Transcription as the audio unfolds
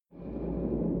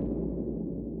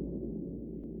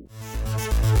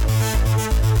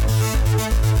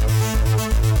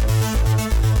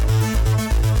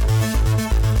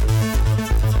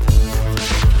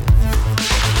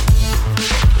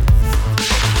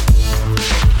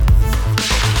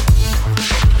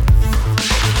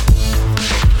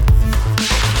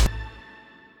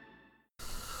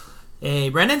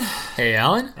Brennan. Hey,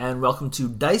 Alan. And welcome to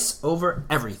Dice Over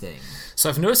Everything. So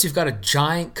I've noticed you've got a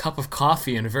giant cup of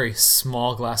coffee and a very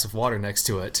small glass of water next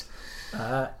to it.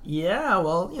 Yeah,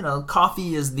 well,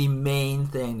 coffee is the main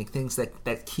thing, the things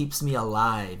that keeps me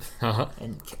alive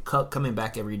and coming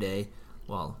back every day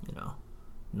while,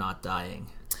 not dying.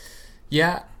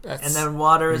 Yeah. And then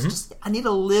water is just, I need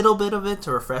a little bit of it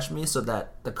to refresh me so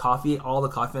that all the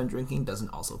coffee I'm drinking doesn't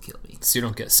also kill me. So you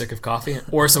don't get sick of coffee?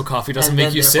 Or so coffee doesn't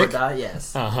make you sick? Die, yes.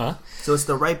 So it's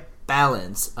the right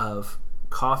balance of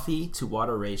coffee to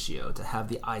water ratio to have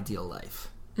the ideal life.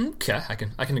 Okay, I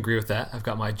can agree with that. I've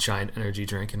got my giant energy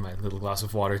drink and my little glass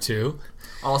of water too.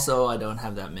 Also, I don't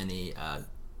have that many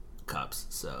cups,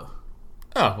 so...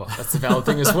 Oh, well, that's a valid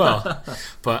thing as well.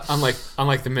 But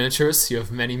unlike the miniatures, you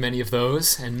have many of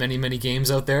those and many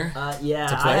games out there to play.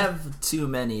 I have too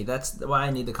many. That's why I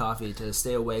need the coffee, to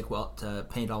stay awake to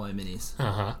paint all my minis.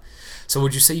 So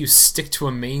would you say you stick to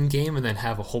a main game and then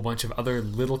have a whole bunch of other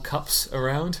little cups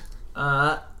around?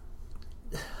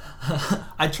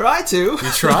 I try to.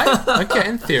 You try? Okay,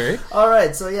 in theory. All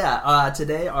right, so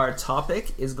today our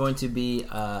topic is going to be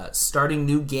starting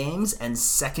new games and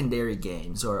secondary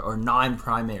games or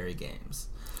non-primary games.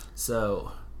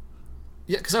 So...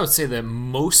 Yeah, because I would say that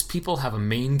most people have a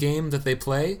main game that they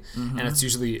play, and it's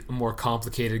usually a more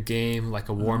complicated game, like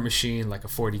a War Machine, like a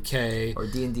 40K. Or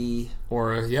D&D.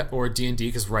 Or D&D,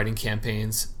 because writing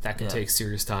campaigns, that can take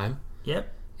serious time.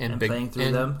 Yep. And playing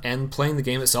through them. And playing the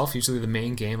game itself, usually the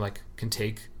main game can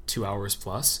take 2 hours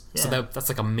plus. Yeah. So that's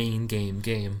like a main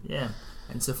game. Yeah.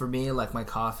 And so for me, like my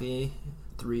coffee,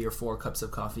 3 or 4 cups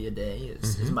of coffee a day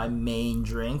is my main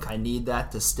drink. I need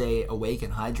that to stay awake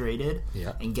and hydrated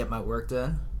and get my work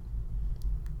done.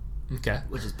 Okay.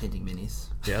 Which is painting minis.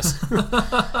 Yes.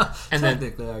 And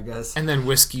technically, I guess. And then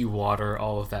whiskey, water,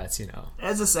 all of that's,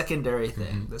 As a secondary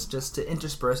thing. That's just to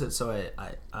intersperse it so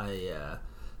I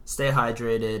stay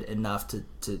hydrated enough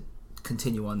to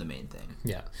continue on the main thing.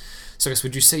 Yeah. So I guess,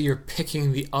 would you say you're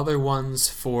picking the other ones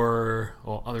for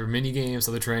other mini games,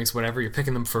 other drinks, whatever? You're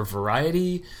picking them for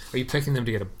variety? Or are you picking them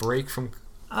to get a break from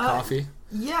coffee?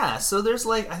 Yeah. So there's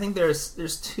I think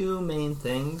there's two main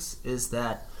things. Is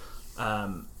that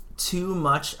too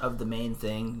much of the main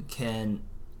thing can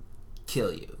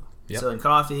kill you. Yep. So in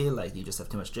coffee, you just have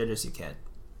too much jitters, you can't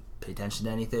pay attention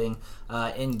to anything.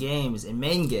 In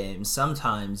main games,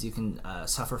 sometimes you can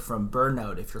suffer from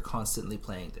burnout if you're constantly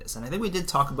playing this. And I think we did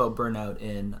talk about burnout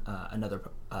in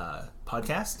another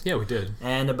podcast. Yeah, we did.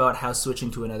 And about how switching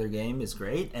to another game is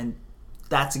great. And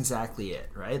that's exactly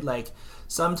it, right?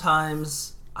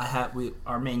 Sometimes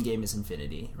our main game is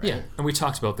Infinity, right? Yeah, and we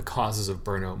talked about the causes of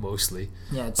burnout mostly.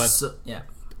 Yeah,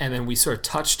 And then we sort of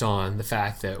touched on the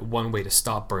fact that one way to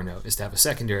stop burnout is to have a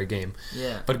secondary game.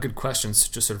 Yeah. But a good question is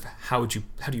just sort of how do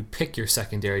you pick your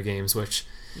secondary games, which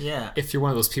if you're one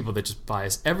of those people that just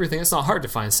buys everything, it's not hard to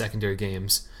find secondary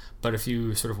games. But if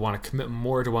you sort of want to commit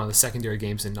more to one of the secondary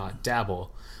games and not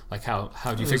dabble, how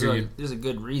do you figure there's a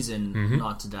good reason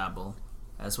not to dabble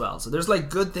as well. So there's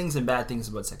good things and bad things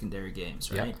about secondary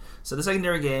games, right? Yeah. So the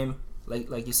secondary game,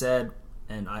 like you said,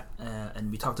 and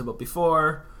we talked about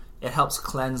before, it helps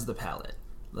cleanse the palate.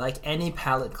 Like any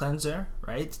palate cleanser,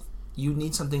 right? You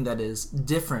need something that is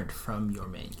different from your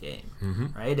main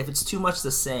game, right? If it's too much the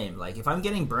same, if I'm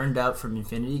getting burned out from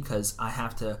Infinity because I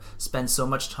have to spend so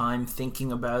much time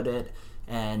thinking about it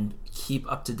and keep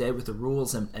up to date with the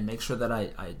rules and make sure that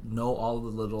I know all the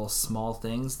little small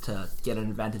things to get an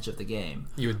advantage of the game.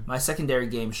 My secondary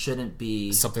game shouldn't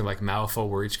be... something like Malifaux,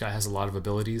 where each guy has a lot of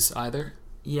abilities either?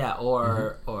 Yeah,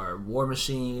 or War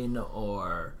Machine,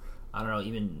 or... I don't know,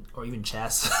 even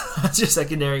chess. That's your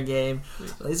secondary game.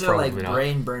 These are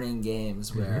brain-burning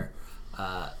games where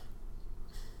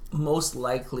most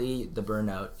likely the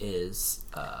burnout is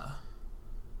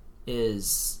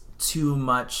too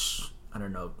much,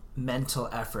 mental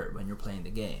effort when you're playing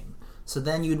the game. So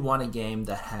then you'd want a game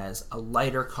that has a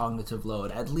lighter cognitive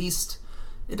load. At least,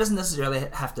 it doesn't necessarily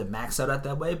have to max out at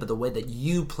that way, but the way that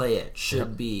you play it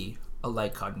should be a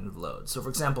light cognitive load. So for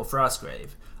example, Frostgrave,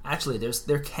 actually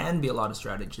there can be a lot of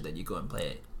strategy that you go and play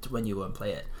it when you go and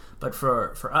play it. But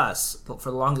for us, for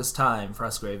the longest time,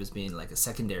 Frostgrave has been a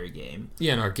secondary game.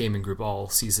 Yeah, and our gaming group all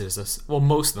sees it as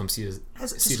most of them see it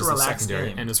as a secondary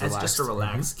game. And it's just a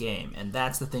relaxed game. And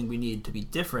that's the thing we need to be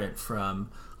different from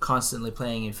constantly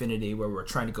playing Infinity, where we're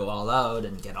trying to go all out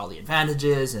and get all the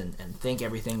advantages and think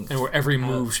everything. And where every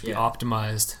move should be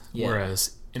optimized. Yeah.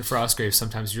 Whereas in Frostgrave,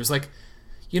 sometimes you're just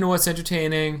you know what's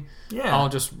entertaining? Yeah. I'll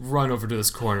just run over to this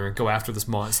corner and go after this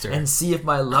monster. And see if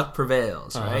my luck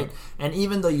prevails, right? And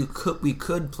even though we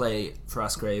could play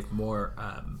Frostgrave more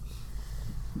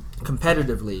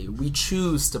competitively, we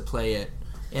choose to play it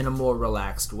in a more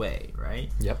relaxed way, right?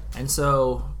 Yep. And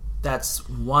so that's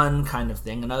one kind of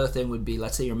thing. Another thing would be,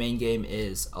 let's say your main game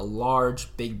is a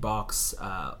large, big box,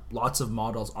 lots of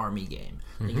models army game.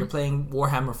 Like you're playing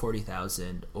Warhammer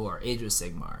 40,000 or Age of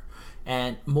Sigmar.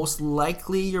 And most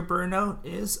likely your burnout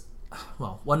is,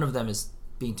 well, one of them is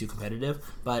being too competitive,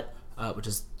 but which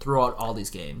is throughout all these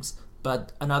games.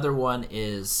 But another one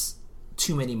is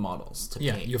too many models to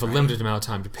paint. Yeah, you have a limited amount of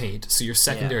time to paint. So your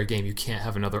secondary game, you can't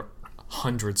have another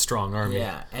 100-strong army.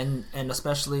 Yeah, and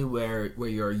especially where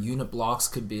your unit blocks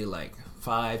could be like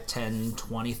 5, 10,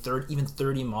 20, 30, even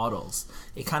 30 models.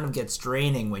 It kind of gets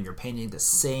draining when you're painting the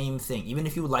same thing. Even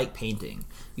if you like painting,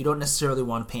 you don't necessarily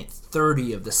want to paint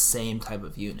 30 of the same type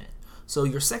of unit. So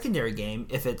your secondary game,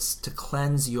 if it's to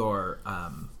cleanse your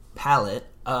palette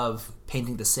of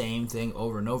painting the same thing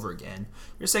over and over again,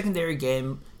 your secondary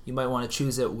game, you might want to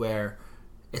choose it where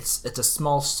it's a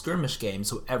small skirmish game,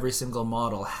 so every single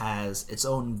model has its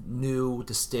own new,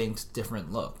 distinct,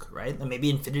 different look, right? And maybe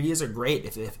infinities are great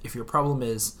if your problem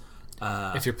is...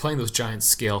 if you're playing those giant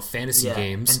scale fantasy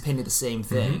games... and painting the same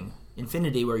thing.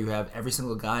 Infinity, where you have every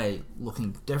single guy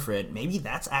looking different, maybe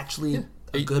that's actually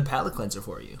a good palette cleanser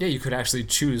for you. Yeah, you could actually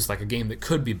choose like a game that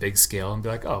could be big scale and be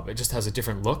like, oh, it just has a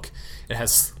different look. It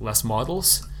has less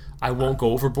models. I won't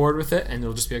go overboard with it, and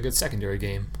it'll just be a good secondary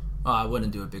game. Oh, I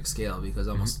wouldn't do a big scale because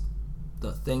almost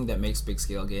the thing that makes big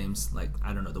scale games, like,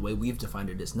 I don't know, the way we've defined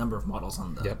it is number of models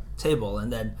on the table.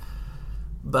 And then,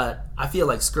 but I feel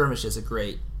like skirmish is a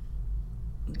great,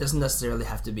 it doesn't necessarily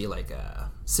have to be like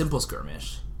a simple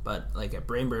skirmish, but like a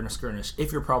brain burner skirmish.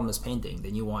 If your problem is painting,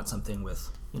 then you want something with,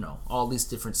 all these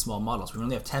different small models. We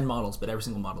only have 10 models, but every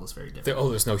single model is very different.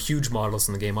 There's no huge models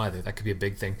in the game either. That could be a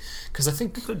big thing. Because I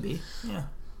think... It could be, yeah.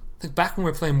 Like back when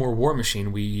we were playing more War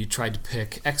Machine, we tried to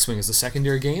pick X-Wing as a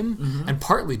secondary game, and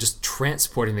partly just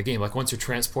transporting the game. Like once you're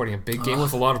transporting a big game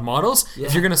with a lot of models,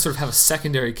 if you're going to sort of have a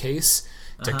secondary case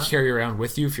to carry around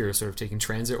with you if you're sort of taking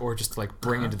transit, or just to like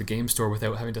bring into the game store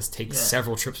without having to take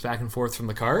several trips back and forth from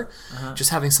the car,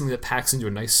 just having something that packs into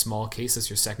a nice small case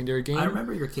as your secondary game. I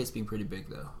remember your case being pretty big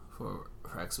though for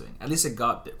X-Wing. At least it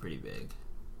got pretty big.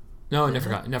 No, it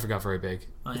never got very big.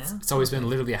 Oh, yeah? It's always been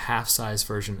literally a half-size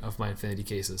version of my Infinity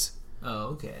cases. Oh,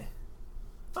 okay.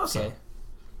 Okay. So,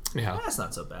 yeah. That's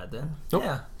not so bad then. Nope.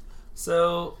 Yeah.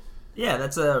 So, yeah,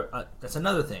 that's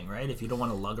another thing, right? If you don't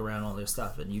want to lug around all your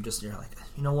stuff and you're like,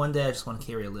 one day I just want to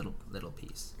carry a little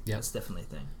piece. Yeah. That's definitely a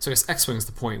thing. So I guess X-Wing is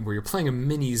the point where you're playing a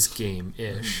minis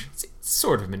game-ish. It's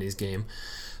sort of a minis game.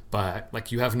 But,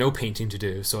 like, you have no painting to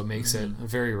do, so it makes it a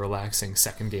very relaxing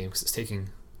second game because it's taking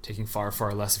far,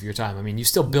 far less of your time. I mean, you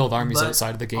still build armies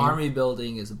outside of the game. Army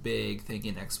building is a big thing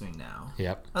in X-Wing now.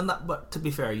 Yep. But to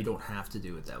be fair, you don't have to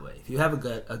do it that way. If you have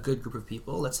a good group of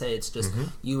people, let's say it's just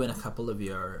you and a couple of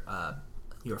your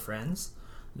friends,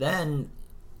 then,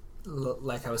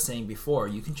 like I was saying before,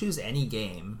 you can choose any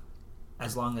game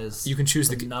as long as you can choose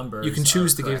the numbers. You can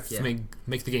choose the correct, game to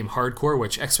make the game hardcore,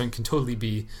 which X-Wing can totally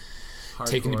be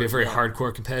taken to be a very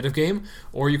hardcore competitive game,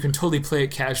 or you can totally play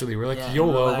it casually. We're like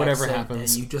YOLO, whatever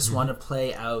happens. And you just want to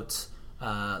play out,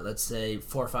 let's say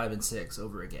 4, 5, and 6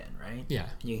 over again, right? Yeah.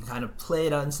 You can kind of play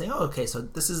it out and say, oh, okay, so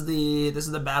this is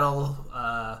the battle.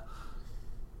 I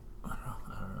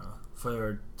don't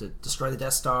know, to destroy the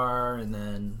Death Star and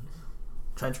then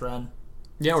trench run.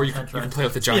 Yeah, or you can play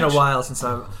with the giant. It's been a while since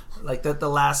I've like the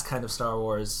last kind of Star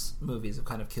Wars movies have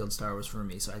kind of killed Star Wars for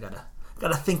me, so I gotta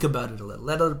think about it a little,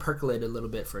 let it percolate a little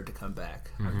bit for it to come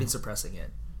back. I've been suppressing it.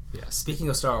 Yes. Speaking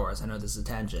of Star Wars, I know this is a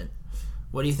tangent.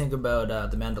 What do you think about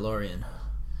The Mandalorian?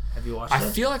 Have you watched it? I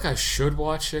feel like I should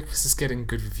watch it because it's getting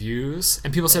good reviews,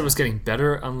 and people said it was getting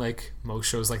better, unlike most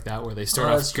shows like that where they start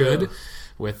off good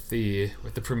with the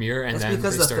premiere, and then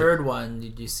because the third one,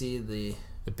 did you see the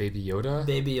Baby Yoda?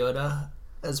 Baby Yoda,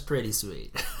 that's pretty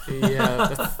sweet.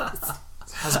 Yeah.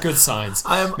 Has good signs.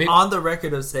 I am on the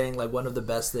record of saying like one of the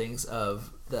best things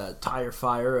of the tire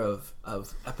fire of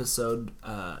episode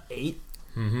 8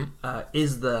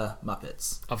 is the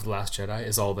Muppets. Of The Last Jedi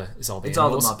is all the it's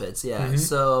animals. all the Muppets, yeah.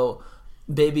 So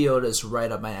Baby Yoda is right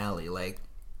up my alley. Like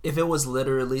if it was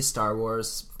literally Star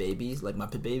Wars babies, like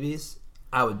Muppet babies,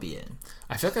 I would be in.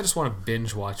 I feel like I just want to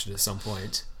binge watch it at some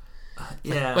point.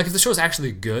 Yeah. Like if the show's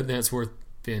actually good, then it's worth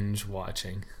binge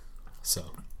watching. So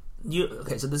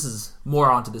so this is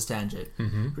more onto this tangent,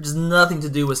 which has nothing to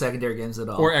do with secondary games at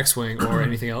all, or X-Wing, or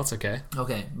anything else. Okay,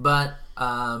 but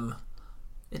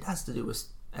it has to do with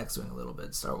X-Wing a little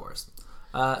bit, Star Wars.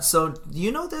 So do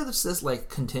you know there's this like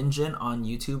contingent on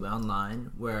YouTube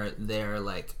online where they're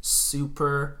like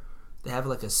they have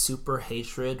like a super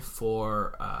hatred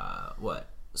for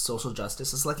social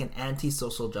justice. It's like an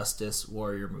anti-social justice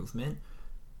warrior movement.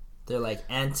 they're like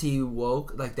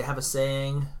anti-woke. Like they have a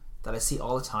saying that I see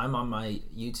all the time on my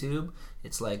YouTube.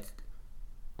 It's like,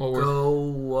 go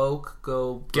woke,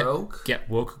 go broke. Get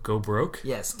woke, go broke.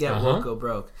 Yes, get woke, go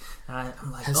broke. And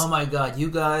I'm like, oh my god,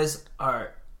 you guys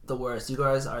are the worst. You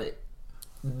guys are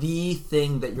the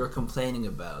thing that you're complaining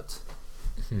about,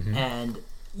 and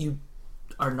you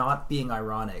are not being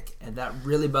ironic, and that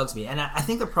really bugs me. And I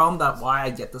think the problem that why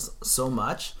I get this so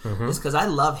much is because I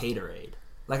love Haterade.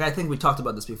 Like, I think we talked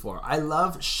about this before. I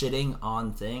love shitting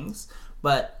on things,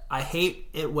 but I hate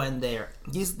it when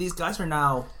these guys are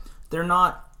now, they're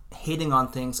not hating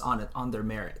on things on their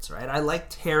merits, right? I like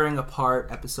tearing apart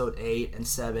episode 8 and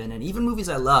 7 and even movies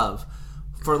I love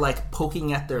for like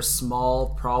poking at their small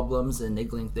problems and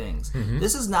niggling things.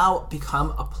 This has now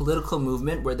become a political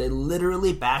movement where they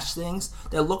literally bash things.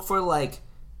 They look for like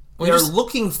they're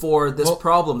looking for this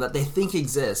problem that they think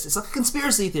exists. It's like a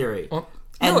conspiracy theory.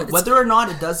 Whether or not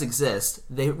it does exist,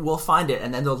 they will find it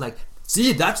and then they'll like,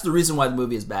 see, that's the reason why the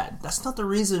movie is bad. That's not the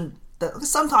reason.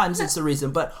 Sometimes it's the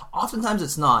reason, but oftentimes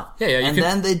it's not.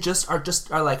 Then they just are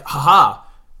like, haha,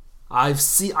 I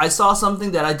saw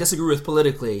something that I disagree with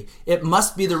politically. It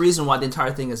must be the reason why the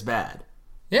entire thing is bad.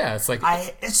 Yeah, it's like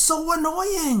it's so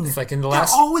annoying. It's like in the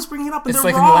last, they're always bringing it up, and it's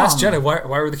they're like wrong. In the Last Jedi.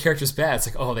 Why were the characters bad? It's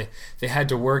like, oh, they had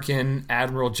to work in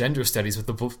Admiral gender studies with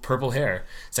the purple hair.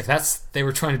 It's like they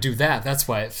were trying to do that. That's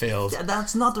why it failed. Yeah,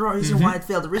 that's not the reason why it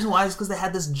failed. The reason why is because they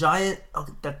had this giant.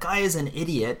 That guy is an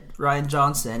idiot, Rian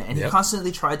Johnson, and he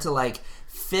constantly tried to like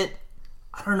fit.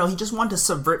 I don't know. He just wanted to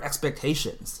subvert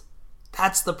expectations.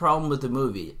 That's the problem with the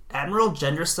movie. Admiral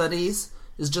Gender Studies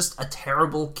is just a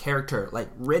terrible character, like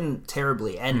written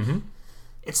terribly, and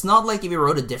it's not like if you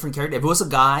wrote a different character. If it was a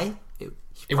guy, it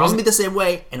would probably be the same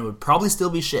way, and it would probably still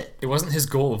be shit. It wasn't his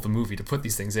goal of the movie to put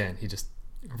these things in. He just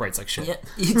writes like shit. Yeah,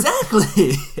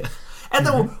 exactly. And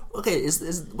then, okay,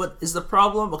 what is the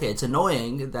problem? Okay, it's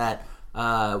annoying that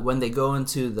when they go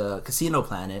into the casino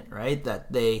planet, right?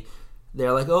 That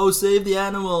they're like, oh, save the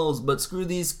animals, but screw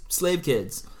these slave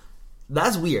kids.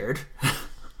 That's weird.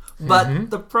 But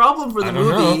the problem for the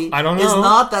movie is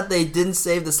not that they didn't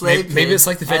save the slave kids. Maybe it's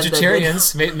like the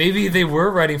vegetarians. Maybe they were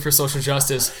writing for social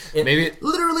justice.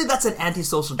 Literally, that's an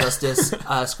anti-social justice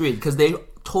screen because they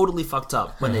totally fucked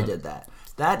up when they did that.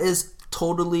 That is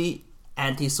totally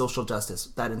anti-social justice,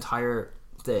 that entire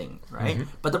thing, right?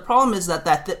 But the problem is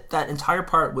that entire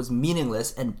part was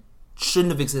meaningless and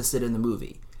shouldn't have existed in the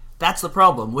movie. That's the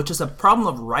problem, which is a problem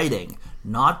of writing,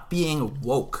 not being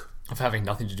woke. Of having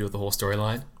nothing to do with the whole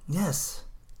storyline. Yes,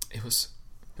 it was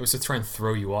to try and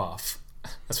throw you off.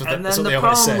 That's what and that's then what the they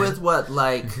always say. problem with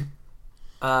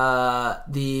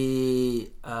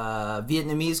the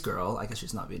Vietnamese girl. I guess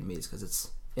she's not Vietnamese because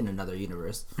it's in another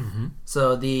universe.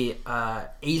 So the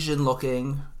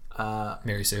Asian-looking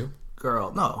Mary Sue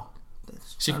girl. No,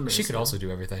 she could also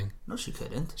do everything. No, she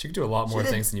couldn't. She could do a lot more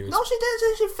things than you. No, she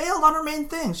did. She failed on her main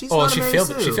thing. She failed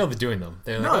at doing them.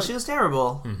 She was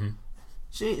terrible.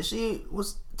 She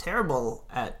was terrible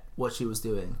at what she was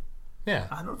doing. Yeah,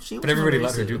 but everybody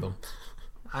let her do them.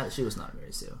 She was not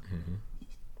Mary Sue.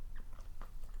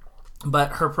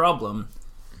 But her problem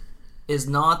is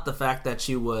not the fact that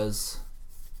she was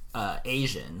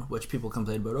Asian, which people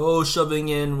complain about. Oh, shoving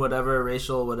in whatever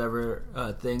racial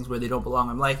things where they don't belong.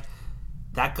 I'm like,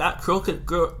 girl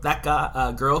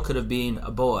could have been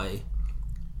a boy.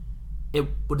 It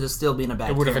would have still been a bad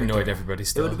character. It would have annoyed everybody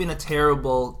still. It would have been a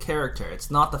terrible character.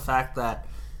 It's not the fact that...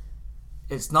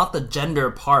 It's not the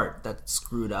gender part that's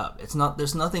screwed up.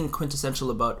 There's nothing quintessential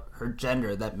about her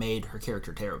gender that made her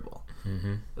character terrible.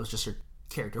 It was just her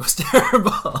character was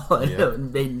terrible. It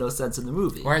made no sense in the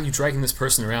movie. Why are you dragging this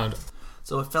person around?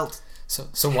 So it felt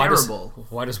terrible.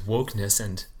 Why does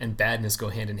wokeness and badness go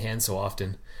hand in hand so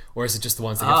often? Or is it just the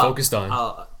ones that you're focused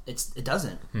on? It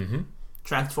doesn't.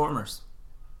 Transformers.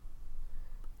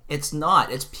 It's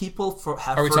not. It's people have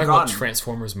forgotten. Are we talking about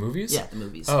Transformers movies? Yeah, the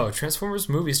movies. Oh, Transformers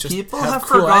movies just people have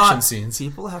cool action scenes.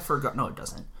 People have forgotten. No, it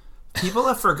doesn't. People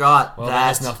have forgot that... It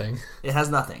has nothing. It has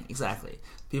nothing, exactly.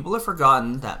 People have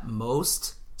forgotten that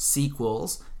most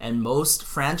sequels and most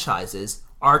franchises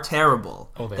are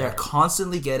terrible. Oh, They're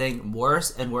constantly getting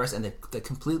worse and worse, and they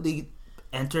completely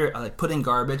put in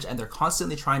garbage, and they're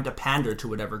constantly trying to pander to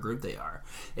whatever group they are.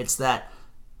 It's that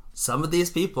some of these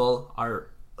people are...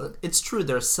 It's true.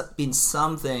 There's been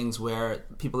some things where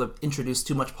people have introduced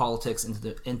too much politics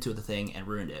into the thing and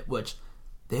ruined it, which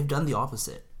they've done the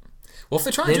opposite. Well, if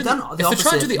they're trying to do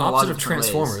the opposite of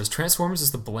Transformers, ways. Transformers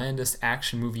is the blandest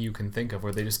action movie you can think of,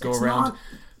 where they just go around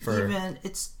for.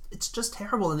 It's just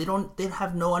terrible, and they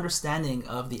have no understanding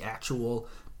of the actual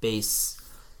base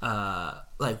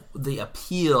like the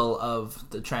appeal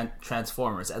of the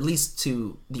Transformers, at least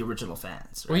to the original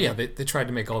fans. Right? Well, yeah, they tried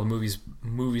to make all the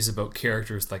movies about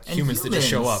characters like humans that just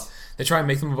show up. They try and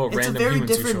make them about random humans who show up.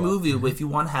 It's a very different movie if you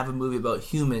want to have a movie about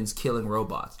humans killing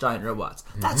robots, giant robots.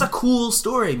 That's a cool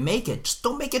story. Make it. Just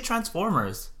don't make it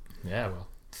Transformers. Yeah, well,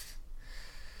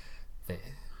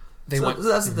 so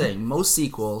that's the thing. Most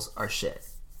sequels are shit.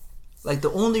 Like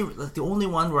the only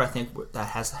one where I think that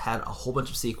has had a whole bunch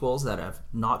of sequels that have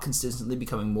not consistently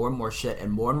becoming more and more shit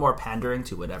and more pandering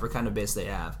to whatever kind of base they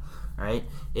have, right?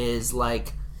 Is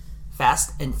like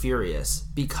Fast and Furious,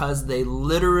 because they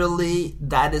literally,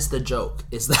 that is the joke,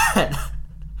 is that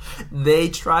they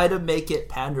try to make it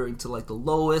pandering to like the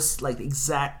lowest, like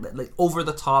exact, like over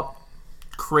the top,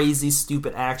 crazy,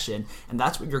 stupid action, and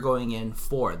that's what you're going in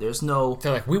for. They're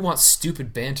like, we want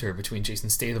stupid banter between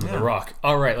Jason Statham and The Rock.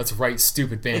 All right, let's write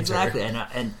stupid banter. Exactly,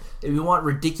 and we want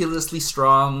ridiculously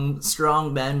strong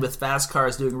men with fast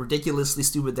cars doing ridiculously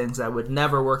stupid things that would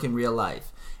never work in real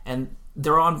life, and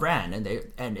they're on brand,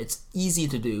 and it's easy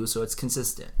to do, so it's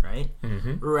consistent, right?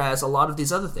 Whereas a lot of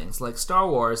these other things, like Star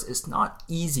Wars, it's not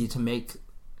easy to make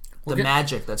the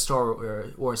magic that Star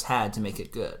Wars had to make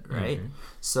it good, right?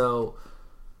 So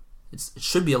it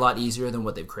should be a lot easier than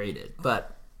what they've created,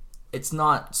 but it's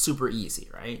not super easy,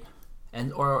 right?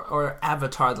 And or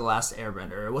Avatar: The Last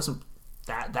Airbender, it wasn't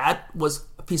that was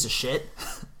a piece of shit,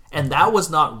 and that was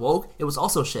not woke. It was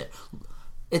also shit.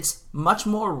 It's much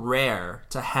more rare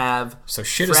to have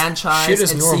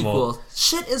franchise and sequels.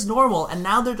 Shit is normal, and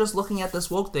now they're just looking at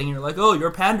this woke thing, and you're like, oh,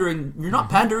 you're pandering. You're not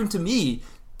pandering to me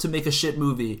to make a shit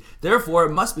movie. Therefore,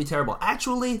 it must be terrible.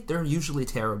 Actually, they're usually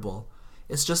terrible.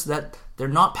 It's just that they're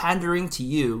not pandering to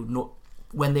you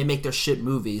when they make their shit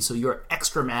movie, so you're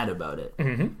extra mad about it.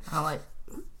 I'm like,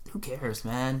 who cares,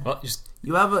 man? Well,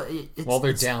 while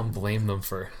they're down, blame them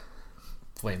for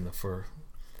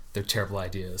their terrible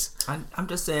ideas. I'm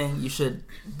just saying you should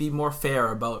be more fair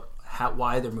about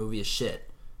why their movie is shit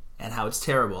and how it's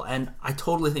terrible. And I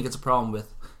totally think it's a problem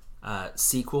with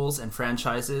sequels and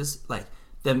franchises, like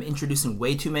them introducing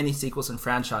way too many sequels and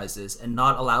franchises and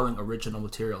not allowing original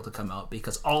material to come out,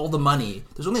 because all the money,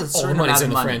 there's only a certain amount of money. All the money's in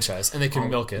the franchise, and they can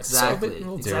milk it. Exactly,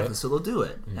 so they'll do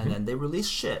it. And then they release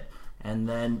shit. And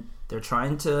then they're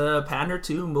trying to pander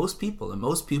to most people, and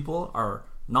most people are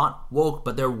not woke,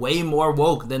 but they're way more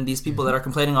woke than these people that are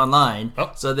complaining online.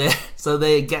 So they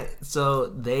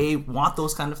want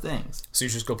those kind of things. So you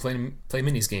just go play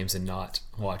minis games and not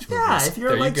watch movies. Yeah, if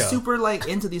you're super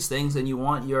into these things and you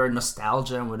want your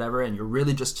nostalgia and whatever, and you're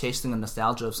really just chasing the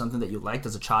nostalgia of something that you liked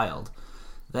as a child,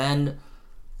 then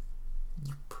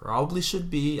you probably should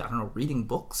be, I don't know, reading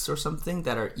books or something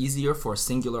that are easier for a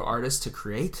singular artist to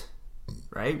create,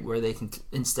 right? Where they can,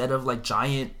 instead of like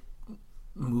giant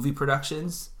movie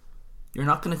productions, you're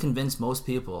not going to convince most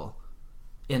people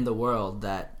in the world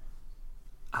that,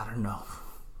 I don't know,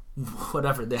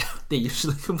 whatever they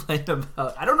usually complain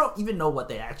about. I don't even know what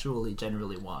they actually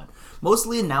generally want.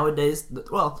 Mostly nowadays, they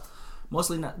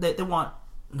want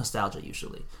nostalgia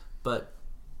usually, but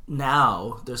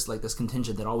now there's like this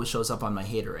contingent that always shows up on my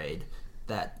Haterade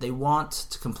that they want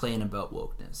to complain about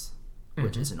wokeness,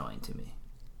 which is annoying to me.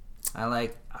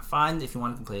 I find if you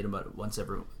want to complain about it once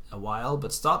every a while,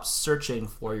 but stop searching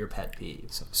for your pet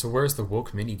peeves. So where's the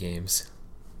woke mini games?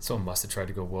 Someone must have tried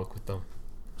to go woke with them.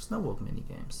 There's no woke mini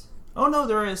games. Oh no,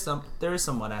 there is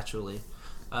somewhat actually.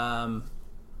 In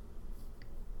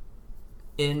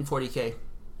 40K.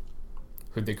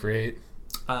 Who'd they create?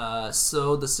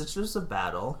 So the Sisters of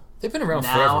Battle. They've been around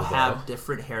now forever, have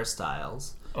different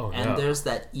hairstyles. And there's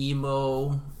that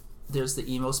emo. There's the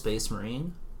emo Space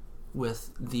Marine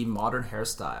with the modern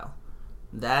hairstyle.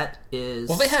 That is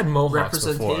they had mohawks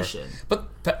representation. Before.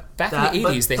 But back in the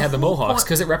 80s, they had the mohawks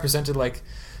because it represented like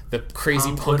the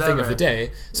crazy punk thing of the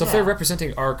day. So if they're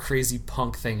representing our crazy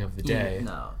punk thing of the day,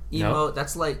 emo.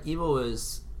 That's like emo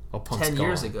is 10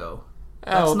 years ago.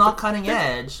 That's not cutting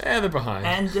edge. They're behind.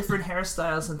 And different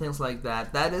hairstyles and things like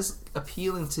that. That is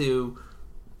appealing to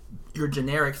your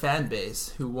generic fan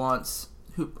base who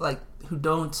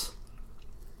don't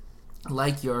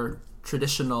like your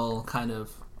traditional kind of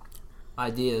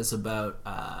ideas about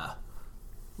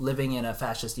living in a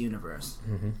fascist universe.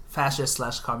 Fascist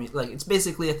 / communist. Like, it's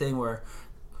basically a thing where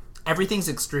everything's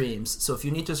extremes. So if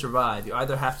you need to survive, you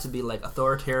either have to be like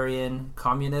authoritarian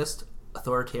communist,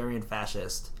 authoritarian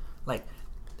fascist. Like,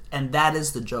 and that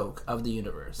is the joke of the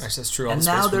universe. That's true. And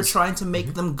now they're trying to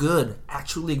make them good,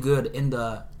 actually good in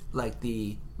the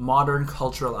modern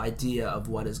cultural idea of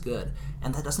what is good.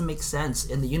 And that doesn't make sense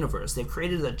in the universe. They've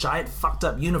created a giant fucked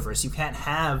up universe. You can't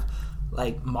have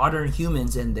like modern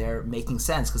humans in there making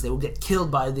sense because they will get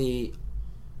killed by the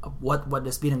what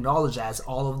is being acknowledged as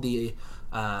all of the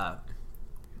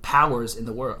powers in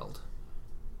the world.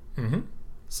 Mm-hmm.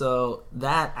 So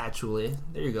that actually,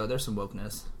 there you go. There's some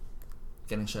wokeness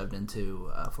getting shoved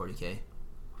into 40K.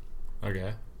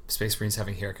 Okay. Space Marines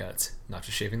having haircuts, not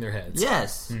just shaving their heads.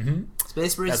 Yes. Mm-hmm.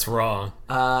 Space Marines. That's wrong.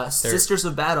 Sisters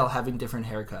of Battle having different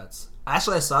haircuts.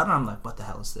 Actually, I saw it and I'm like, what the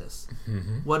hell is this?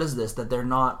 Mm-hmm. What is this? That they're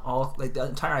not all... Like, the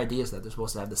entire idea is that they're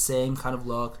supposed to have the same kind of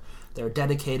look. They're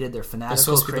dedicated. They're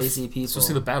fanatical, crazy people. Supposed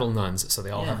to be the battle nuns, so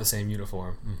they all have the same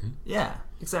uniform. Mm-hmm. Yeah,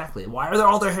 exactly. Why are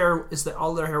all their hair... Is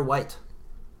all their hair white?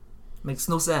 Makes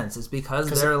no sense. It's because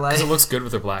they're like... Because it looks good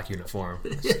with their black uniform.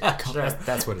 Yeah, sure.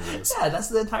 That's what it is. Yeah, that's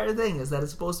the entire thing, is that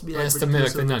it's supposed to be like... It's to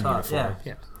mimic the nun uniform.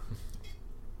 Yeah.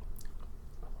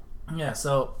 Yeah,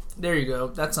 so there you go.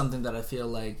 That's something that I feel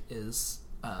like is...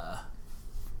 I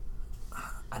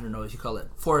don't know what you call it.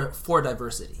 For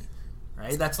diversity.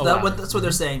 Right? That's what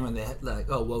they're saying when they like,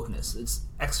 wokeness.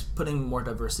 It's putting more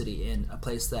diversity in a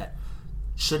place that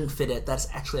shouldn't fit it. That's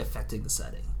actually affecting the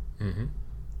setting. Mm-hmm.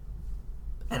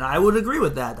 And I would agree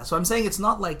with that. That's why I'm saying it's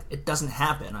not like it doesn't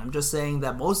happen. I'm just saying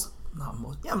that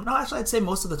actually I'd say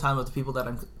most of the time with the people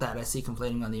that I see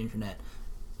complaining on the internet,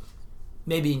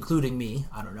 maybe including me,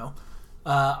 I don't know,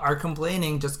 are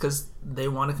complaining just because they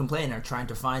want to complain, are trying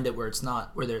to find it where it's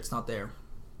not there.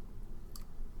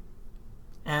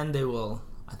 And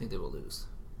I think they will lose.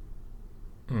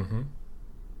 Mm-hmm.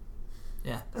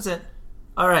 Yeah, that's it.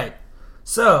 All right.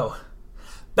 So,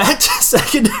 back to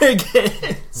secondary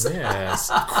games. Yes,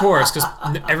 of course, because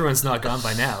everyone's not gone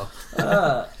by now.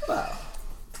 Wow.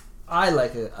 I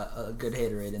like a good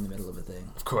haterade in the middle of a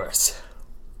thing. Of course.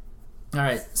 All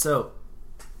right, so...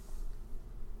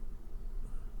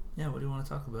 Yeah, what do you want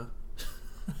to talk about?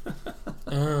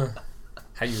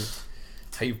 How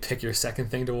you pick your second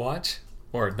thing to watch?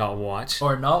 Or not watch.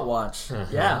 Uh-huh.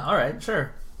 Yeah, all right,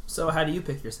 sure. So how do you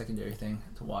pick your secondary thing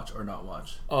to watch or not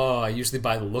watch? Oh, I usually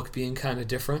by the look being kind of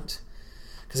different.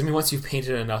 Because, once you've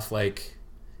painted enough, like,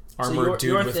 armored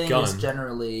dude with gun... your thing is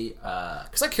generally...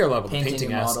 Because I care a lot about the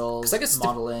painting aspect.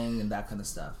 Modeling and that kind of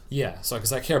stuff. Yeah, so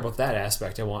because I care about that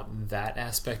aspect, I want that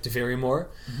aspect to vary more.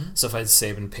 Mm-hmm. So if I'd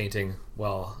say been painting...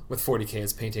 Well, with 40K,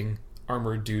 it's painting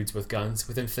armored dudes with guns.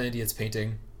 With Infinity, it's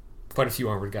painting quite a few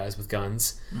armored guys with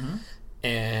guns. Mm-hmm.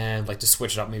 And like to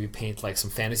switch it up, maybe paint like some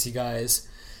fantasy guys,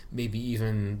 maybe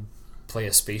even play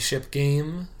a spaceship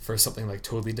game for something like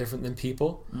totally different than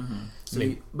people. Mm-hmm.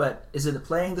 So but is it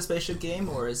playing the spaceship game,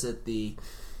 or is it the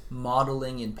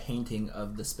modeling and painting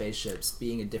of the spaceships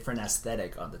being a different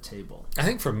aesthetic on the table? I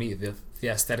think for me, the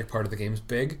aesthetic part of the game is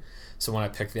big. So when I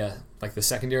pick the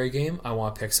secondary game, I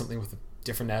want to pick something with a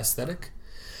different aesthetic.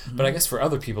 Mm-hmm. But I guess for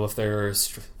other people, if there's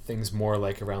things more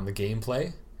like around the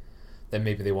gameplay, then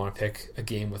maybe they want to pick a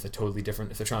game with a totally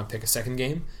different... If they're trying to pick a second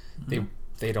game, mm-hmm.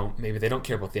 they don't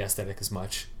care about the aesthetic as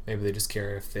much. Maybe they just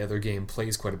care if the other game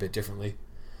plays quite a bit differently.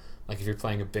 Like if you're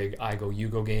playing a big I Go You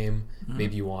Go game, mm-hmm.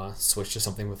 maybe you want to switch to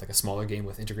something with like a smaller game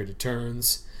with integrated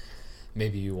turns.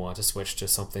 Maybe you want to switch to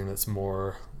something that's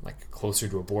more like closer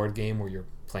to a board game where you're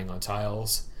playing on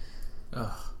tiles.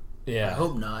 Ugh. Yeah. I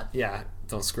hope not. Yeah,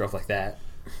 don't screw up like that.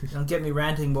 Don't get me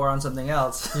ranting more on something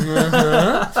else.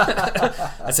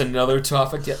 Uh-huh. That's another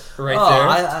topic there.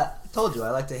 I told you I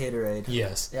like to haterade.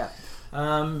 Yes. Yeah.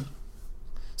 So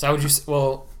how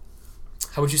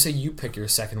would you say you pick your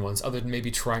second ones, other than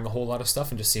maybe trying a whole lot of stuff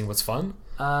and just seeing what's fun?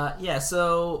 Yeah.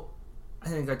 So I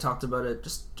think I talked about it.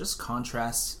 Just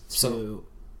contrast to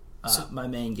my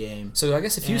main game. So I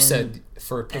guess if you said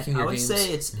for picking your games, I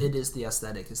would say it is the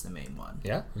aesthetic is the main one.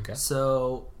 Yeah. Okay.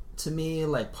 So to me,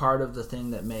 like part of the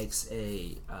thing that makes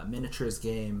a miniatures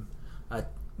game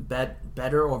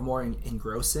better or more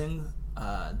engrossing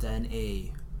than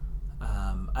any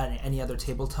other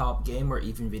tabletop game or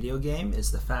even video game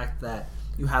is the fact that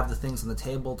you have the things on the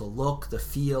table, the look, the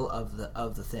feel of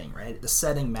the thing, right? The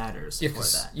setting matters for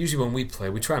that. Usually when we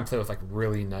play, we try and play with like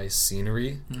really nice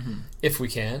scenery, mm-hmm. if we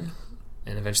can,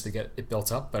 and eventually get it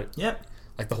built up. But yep.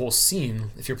 Like the whole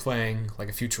scene, if you're playing like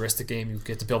a futuristic game, you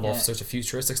get to build all sorts of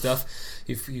futuristic stuff.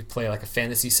 If you play like a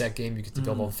fantasy set game, you get to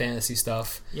build all fantasy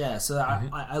stuff. Yeah, so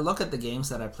mm-hmm. I look at the games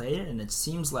that I played, and it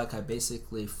seems like I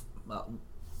basically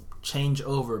change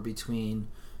over between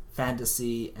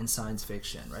fantasy and science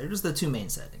fiction, right? It was the two main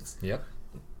settings. Yep.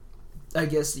 I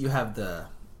guess you have the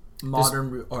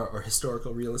modern or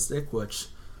historical realistic, which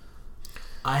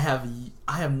I have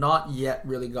not yet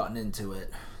really gotten into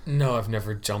it. No, I've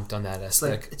never jumped on that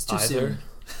aesthetic it's too either. Soon.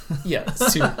 Yeah,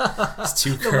 it's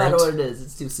too current. No matter what it is,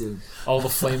 it's too soon. All the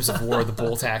Flames of War, the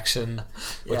bolt action,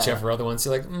 whichever other ones,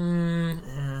 you're like, no.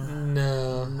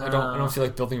 I don't feel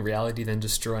like building reality then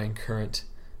destroying current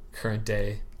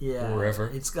day or wherever.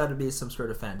 It's got to be some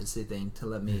sort of fantasy thing to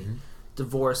let me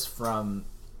divorce from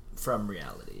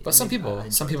reality. But some people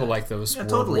like those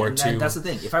World War II. And that's the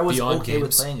thing. If I was okay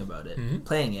games. with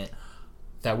playing it,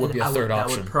 that would be a third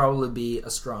option. That would probably be a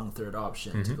strong third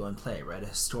option to go and play, right? A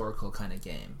historical kind of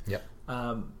game. Yep.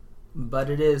 But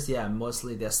it is,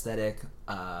 mostly the aesthetic.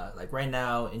 Like right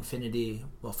now, Infinity.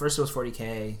 Well, first it was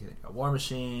 40K, a War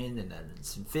Machine, and then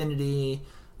it's Infinity.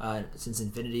 Since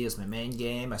Infinity is my main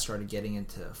game, I started getting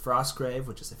into Frostgrave,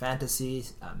 which is a fantasy,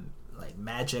 like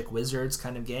magic wizards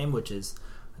kind of game, which is,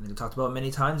 I think I talked about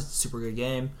many times. It's a super good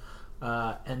game.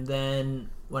 And then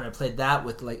when I played that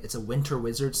with, like, it's a Winter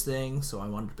Wizards thing, so I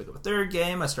wanted to pick up a third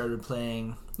game. I started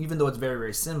playing, even though it's very,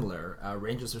 very similar,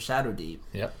 Rangers of Shadowdeep.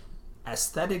 Yep.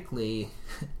 Aesthetically,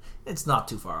 it's not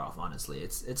too far off, honestly.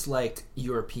 It's like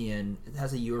European. It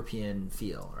has a European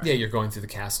feel, right? Yeah, you're going through the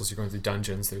castles, you're going through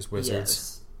dungeons, there's wizards.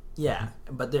 Yes. Yeah,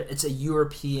 but it's a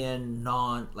European,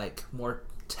 more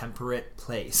temperate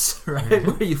place, right,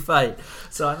 where you fight.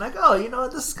 So I'm like, oh,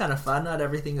 this is kind of fun. Not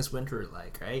everything is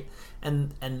winter-like, right?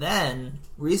 And then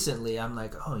recently, I'm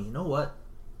like, oh, you know what?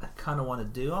 I kind of want to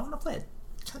do. I want to play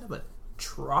kind of a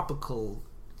tropical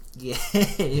game,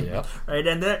 right?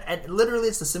 And literally,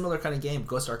 it's a similar kind of game,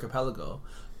 Ghost Archipelago.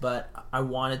 But I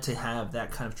wanted to have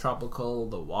that kind of tropical,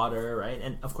 the water, right?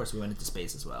 And of course, we went into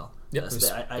space as well. Yep,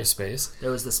 there's space.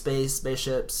 There was the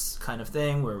spaceships kind of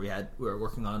thing where we were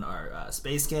working on our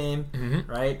space game,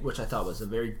 right? Which I thought was a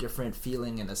very different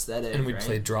feeling and aesthetic. And we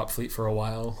played Drop Fleet for a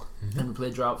while. And we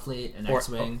played Drop Fleet and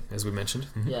X-Wing, as we mentioned.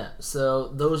 Yeah, so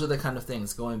those are the kind of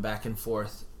things going back and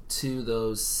forth to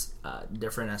those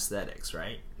different aesthetics,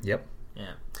 right? Yep.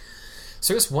 Yeah.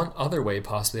 So I guess one other way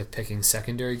possibly of picking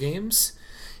secondary games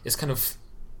is kind of,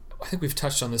 I think we've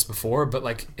touched on this before, but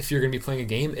like if you're going to be playing a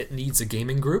game, it needs a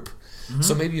gaming group.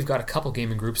 So maybe you've got a couple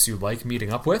gaming groups you like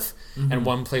meeting up with, and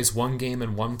one plays one game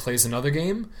and one plays another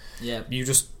game. Yeah.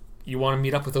 You want to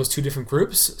meet up with those two different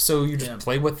groups, so you just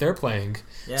play what they're playing.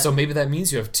 Yeah. So maybe that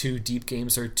means you have two deep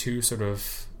games or two sort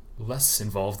of less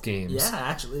involved games. Yeah,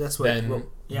 actually, that's what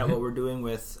we're doing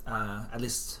with at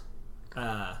least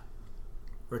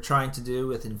we're trying to do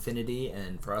with Infinity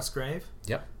and Frostgrave.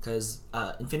 Yep. Because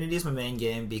Infinity is my main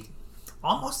game.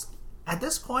 Almost at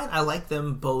this point, I like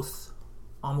them both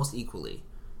almost equally.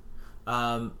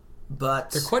 But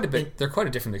they're quite a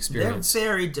different experience. They're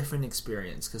very different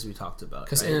experience because we talked about.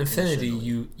 Because in Infinity,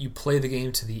 you play the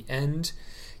game to the end.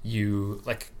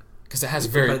 Because it has a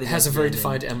very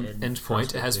defined end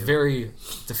point. It has very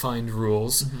defined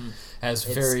rules. Has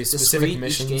very specific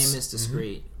missions. Each game is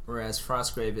discrete. Whereas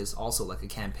Frostgrave is also like a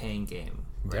campaign game,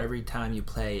 where every time you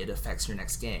play, it affects your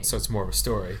next game. So it's more of a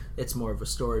story. It's more of a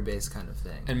story-based kind of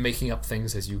thing. And making up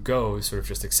things as you go, sort of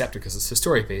just accept it because it's a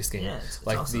story-based game. Yeah, it's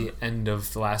like awesome. The end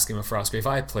of the last game of Frostgrave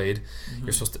I played,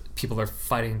 people are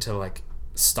fighting to like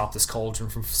stop this cauldron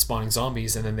from spawning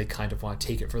zombies, and then they kind of want to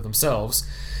take it for themselves.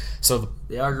 So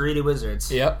they are greedy wizards.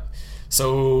 Yep.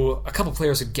 So a couple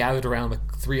players had gathered around,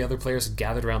 three other players had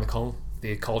gathered around the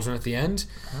cauldron at the end,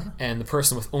 and the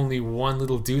person with only one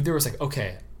little dude there was like,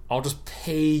 okay, I'll just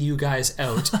pay you guys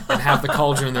out and have the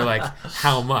cauldron. And they're like,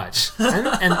 how much?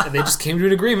 And they just came to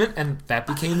an agreement, and that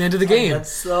became the end of the game.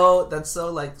 That's so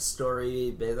like story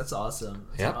based. That's awesome.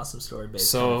 That's an awesome story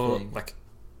based kind of thing. Like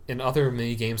in other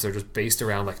mini games, they're just based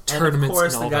around like tournaments. And of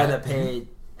course, the guy that paid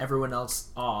everyone else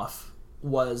off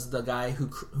was the guy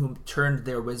who turned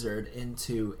their wizard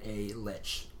into a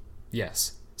lich.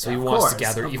 Yes. So he wants to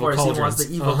gather evil cauldrons. He wants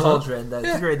the evil cauldron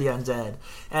that created the undead.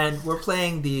 And we're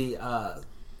playing the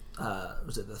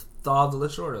was it the Thaw of the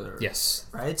Lich Lord? Yes.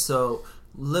 Right? So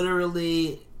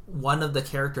literally one of the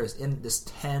characters in this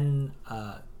 10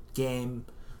 game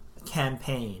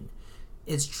campaign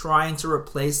is trying to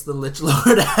replace the Lich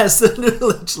Lord as the new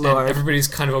Lich Lord. And everybody's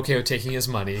kind of okay with taking his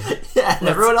money. Yeah, and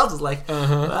everyone else is like,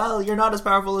 well, you're not as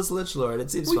powerful as the Lich Lord. It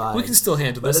seems fine. We can still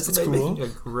handle this. It's cool. Making a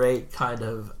great kind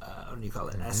of what do you call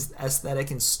it? Aesthetic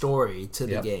and story to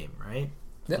the game, right?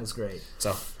 Yep. That's great.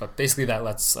 So, but basically that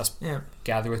lets us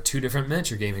gather with two different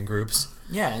miniature gaming groups.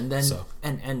 Yeah, and then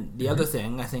and the other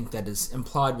thing I think that is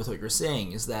implied with what you're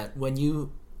saying is that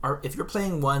if you're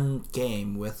playing one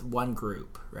game with one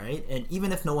group, right? And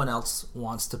even if no one else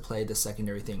wants to play the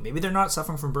secondary thing, maybe they're not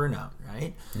suffering from burnout,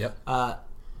 right? Yep.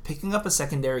 Picking up a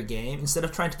secondary game, instead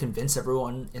of trying to convince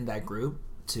everyone in that group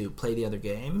to play the other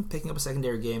game, picking up a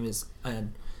secondary game is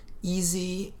an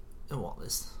easy, I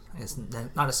guess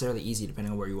not necessarily easy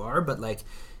depending on where you are, but like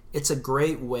it's a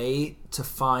great way to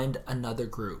find another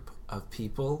group of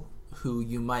people who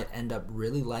you might end up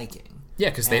really liking. Yeah,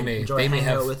 because they may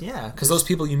have because those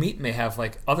people you meet may have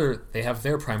they have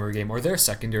their primary game or their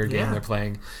secondary game they're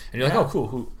playing, and you're like, oh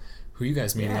cool, who you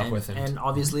guys meeting up with. And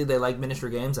obviously they like miniature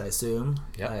games, I assume,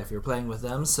 if you're playing with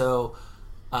them. So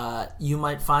you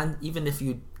might find, even if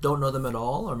you don't know them at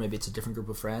all, or maybe it's a different group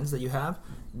of friends that you have,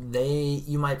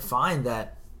 you might find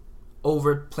that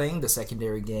over playing the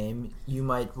secondary game, you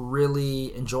might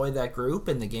really enjoy that group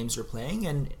and the games you're playing,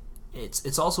 and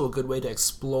it's also a good way to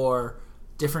explore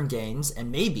different games.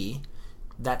 And maybe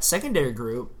that secondary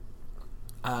group,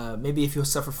 maybe if you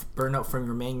suffer burnout from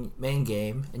your main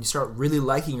game and you start really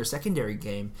liking your secondary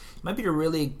game, it might be a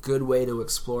really good way to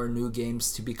explore new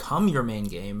games to become your main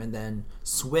game, and then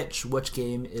switch which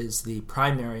game is the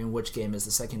primary and which game is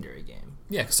the secondary game.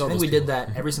 Yeah, because I think we did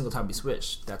that every single time we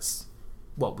switched. That's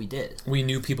what we did. We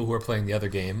knew people who were playing the other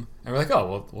game, and we're like,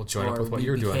 oh, we'll join up with what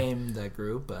you're doing. Or we became the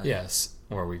group. But yes,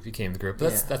 or we became the group.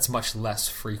 But that's much less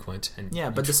frequent. And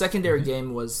but the secondary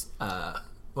game was,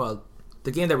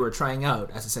 the game that we were trying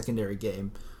out as a secondary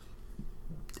game,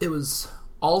 it was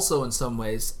also in some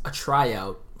ways a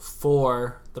tryout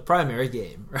for the primary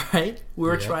game, right? We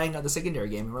were trying out the secondary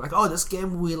game, and we're like, oh, this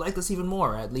game, we like this even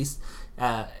more. At least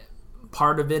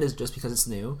part of it is just because it's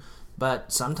new.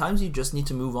 But sometimes you just need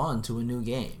to move on to a new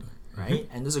game, right?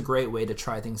 And this is a great way to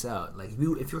try things out. Like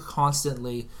if you're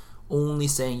constantly only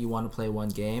saying you want to play one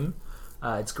game,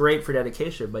 it's great for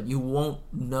dedication, but you won't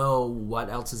know what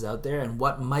else is out there and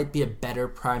what might be a better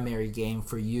primary game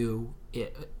for you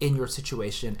in your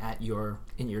situation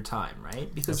in your time,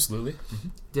 right? Because absolutely,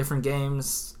 different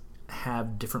games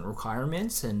have different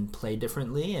requirements and play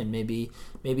differently, and maybe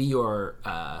your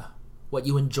what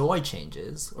you enjoy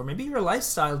changes, or maybe your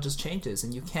lifestyle just changes,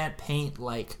 and you can't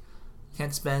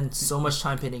spend so much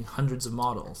time painting hundreds of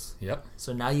models. Yep.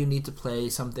 So now you need to play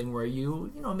something where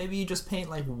you maybe you just paint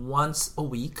like once a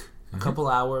week, a couple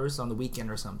hours on the weekend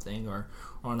or something, or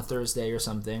on a Thursday or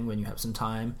something when you have some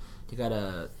time. You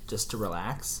gotta just to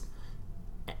relax.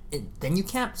 Then you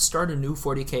can't start a new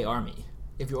 40k army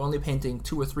if you're only painting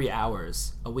 2 or 3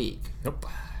 hours a week. Nope.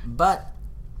 But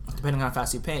depending on how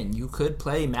fast you paint, you could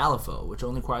play Malifaux, which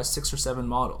only requires 6 or 7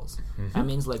 models. That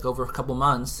means like over a couple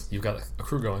months, you've got a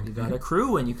crew going. You've got a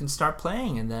crew, and you can start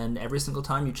playing. And then every single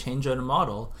time you change out a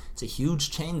model, it's a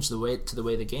huge change to the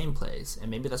way the game plays.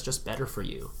 And maybe that's just better for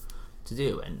you to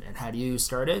do. And how do you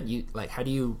start it? How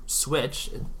do you switch?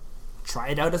 Try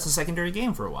it out as a secondary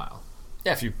game for a while.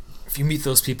 Yeah, if you meet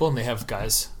those people and they have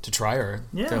guys to try, or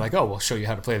they're like, oh, we'll show you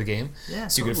how to play the game,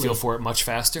 so you can feel for it much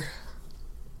faster.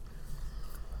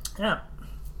 Yeah.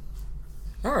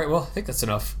 All right. Well, I think that's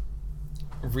enough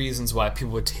reasons why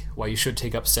why you should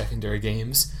take up secondary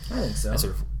games. I think so. And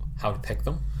sort of how to pick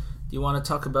them. Do you want to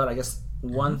talk about, I guess,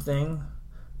 one thing?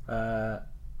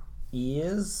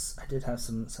 Is I did have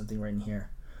something right in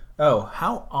here. Oh,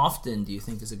 how often do you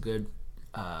think is a good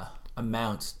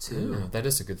amount to? That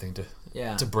is a good thing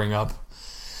to bring up.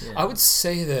 Yeah. I would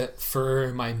say that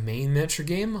for my main miniature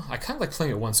game, I kind of like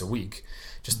playing it once a week.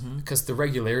 Just because the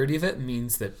regularity of it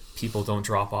means that people don't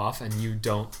drop off, and you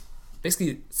don't.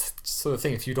 Basically, sort of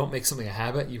thing. If you don't make something a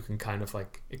habit, you can kind of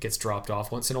like it gets dropped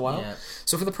off once in a while. Yeah.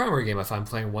 So for the primary game, I find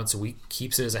playing once a week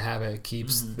keeps it as a habit. It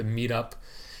keeps the meetup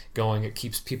going. It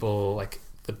keeps people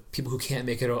the people who can't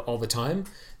make it all the time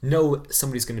know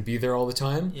somebody's going to be there all the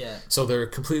time. Yeah. So they're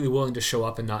completely willing to show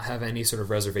up and not have any sort of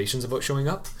reservations about showing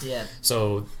up. Yeah.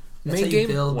 So. That's main how you game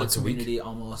build once a a week community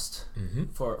almost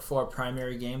for a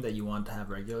primary game that you want to have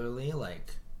regularly.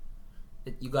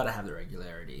 You got to have the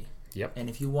regularity. Yep. And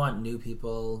if you want new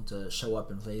people to show up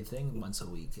and play the thing, once a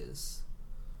week is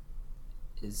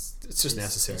it's just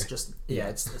necessary. It's just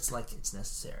it's like it's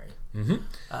necessary. Mm-hmm.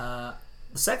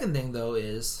 The second thing though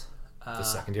is the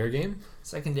secondary game.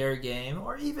 Secondary game,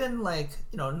 or even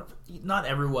not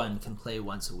everyone can play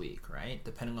once a week, right?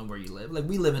 Depending on where you live. Like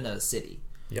we live in a city.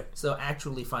 Yep. So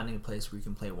actually finding a place where you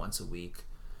can play once a week,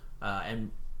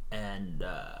 and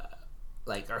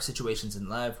like our situations in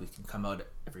life, we can come out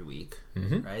every week,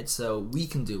 right? So we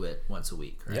can do it once a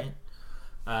week, right?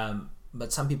 Yep.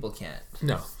 But some people can't.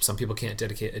 No, some people can't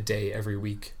dedicate a day every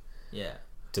week. Yeah.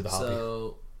 To the hobby.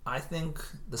 So I think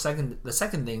the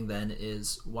second thing then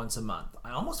is once a month.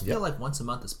 I almost feel like once a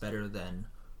month is better than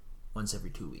once every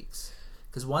 2 weeks,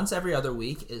 because once every other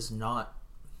week is not.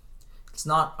 It's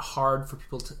not hard for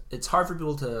people to. It's hard for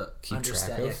people to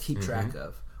understand. Keep track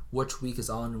of which week is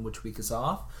on and which week is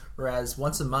off. Whereas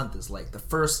once a month is like the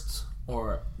first,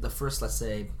 let's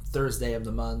say Thursday of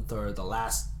the month, or the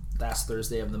last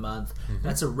Thursday of the month.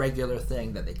 That's a regular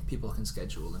thing that people can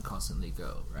schedule and constantly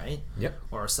go, right? Yep.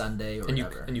 Or Sunday or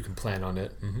whatever. And you can plan on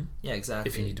it. Yeah, exactly.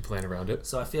 If you need to plan around it.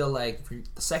 So I feel like for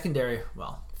the secondary,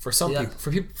 for some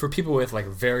people, for people with like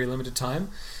very limited time,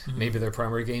 maybe their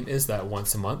primary game is that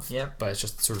once a month. Yep. But it's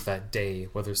just sort of that day,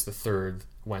 whether it's the third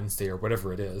Wednesday or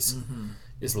whatever it is.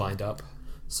 is lined up.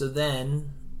 So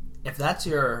then, if that's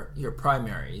your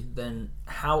primary, then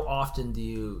how often do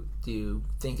you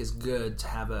think is good to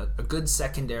have a good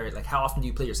secondary? Like, how often do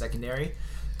you play your secondary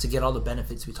to get all the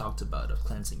benefits we talked about of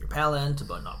cleansing your palate,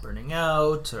 about not burning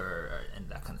out, and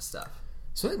that kind of stuff?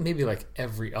 So maybe like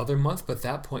every other month, but at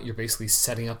that point you're basically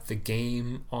setting up the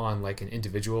game on like an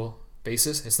individual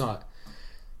basis. It's not,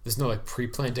 there's no like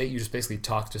pre-planned date. You just basically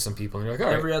talk to some people and you're like,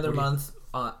 all right. Every other month,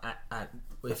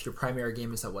 if your primary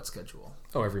game is at what schedule?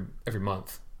 Oh, every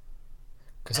month.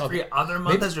 Every other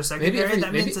month as your secondary?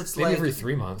 That means it's maybe like... every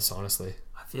 3 months, honestly.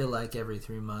 I feel like every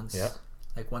 3 months. Yeah.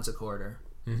 Like once a quarter.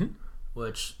 Mm-hmm.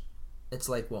 Which, it's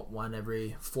like, what, one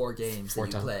every 4 games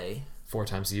that you play. 4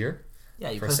 times a year? Yeah,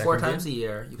 you play 4 times a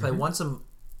year. You play once a...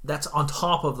 That's on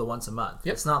top of the once a month.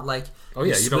 Yep. It's not like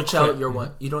you switch out your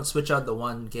one. You don't switch out the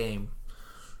one game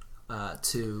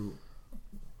to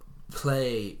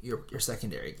play your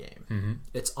secondary game. Mm-hmm.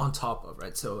 It's on top of,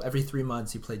 right? So every 3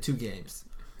 months you play 2 games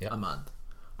Yep. a month.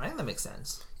 I think that makes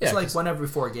sense. Yeah, it's like one every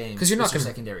 4 games. Because you're not going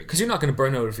secondary. Because you're not going to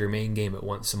burn out of your main game at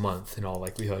once a month in all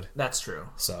likelihood. That's true.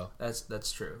 So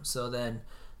that's true. So then,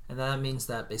 and that means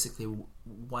that basically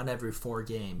one every 4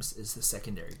 games is the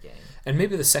secondary game. And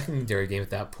maybe the secondary game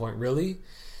at that point really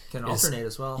can alternate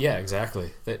as well. Yeah, exactly.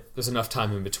 That there's enough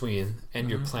time in between, and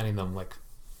you're planning them like,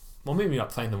 well, maybe you're not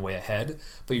planning them way ahead,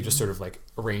 but you just sort of like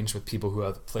arrange with people who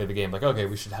have played the game. Like, okay,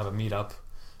 we should have a meetup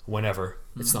whenever.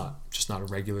 It's not a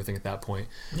regular thing at that point.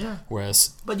 Yeah.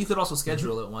 But you could also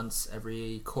schedule it once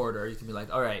every quarter. You can be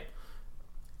like, all right,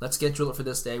 let's schedule it for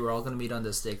this day. We're all going to meet on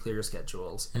this day. Clear your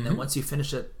schedules, and then once you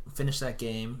finish that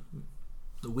game,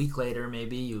 a week later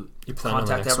maybe you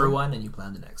contact everyone and you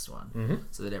plan the next one,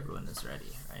 so that everyone is ready.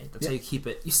 Right. That's how you keep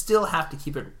it. You still have to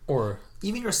keep it. Or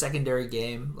even your secondary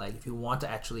game, like if you want to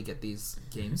actually get these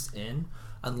games in,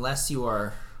 unless you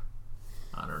are,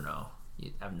 I don't know,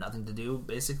 you have nothing to do,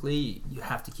 basically, you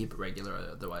have to keep it regular,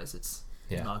 otherwise it's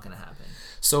not going to happen.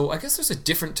 So I guess there's a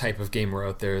different type of gamer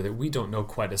out there that we don't know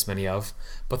quite as many of,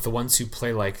 but the ones who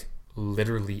play like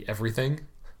literally everything.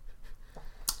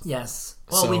 Yes.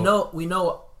 Well, so, we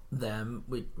know them.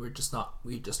 We just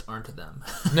aren't them.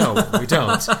 No, we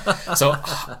don't. So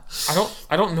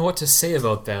I don't know what to say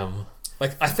about them.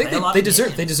 Like, I think they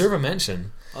deserve a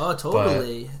mention. Oh,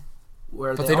 totally.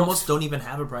 But they almost don't even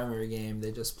have a primary game.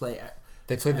 They just play.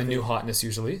 They play the new hotness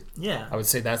usually. Yeah, I would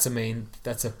say that's a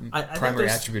primary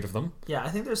attribute of them. Yeah, I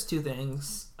think there's 2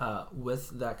 things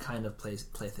with that kind of play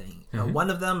thing. One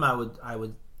of them I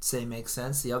would say makes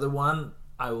sense. The other one,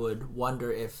 I would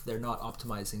wonder if they're not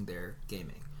optimizing their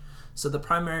gaming. So the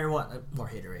primary one, more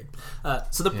Haterade.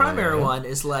 So the primary one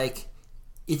is like,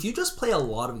 if you just play a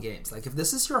lot of games, like if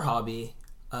this is your hobby,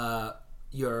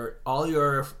 all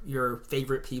your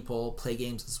favorite people play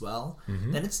games as well,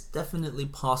 then it's definitely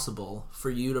possible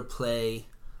for you to play,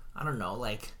 I don't know,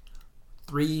 like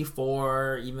 3,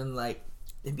 4, even like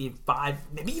maybe 5,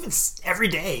 maybe even every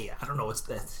day. I don't know what's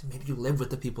that. Maybe you live with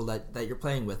the people that you're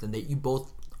playing with, and that you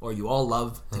both or you all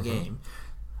love the game.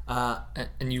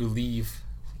 And you leave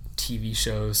TV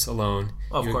shows alone.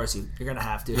 Well, of course you're gonna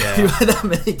have to. Yeah. You play that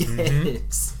many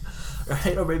games,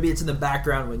 right? Or maybe it's in the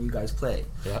background when you guys play.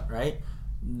 Yeah. Right.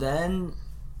 Then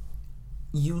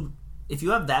if you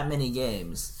have that many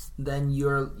games, then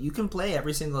you can play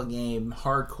every single game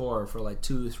hardcore for like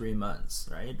 2-3 months,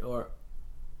 right? Or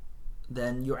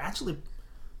then you're actually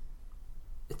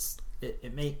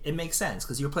it makes sense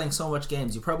because you're playing so much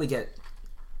games. You probably get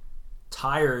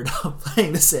tired of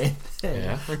playing the same thing.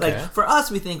 Yeah, okay. Like for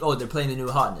us, we think, oh, they're playing the new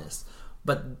hotness,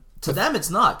 but to them it's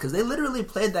not, because they literally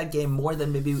played that game more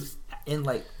than maybe in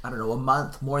like, I don't know, a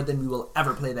month, more than we will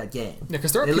ever play that game. Yeah,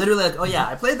 because they literally like, oh yeah,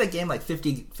 I played that game like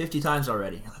 50 times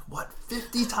already. You're like, what,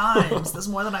 50 times? That's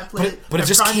more than I played. But it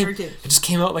just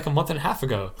came out like a month and a half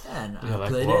ago. Yeah, and I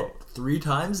played it 3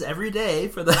 times every day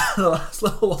for the last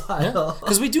little while.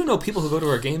 Because we do know people who go to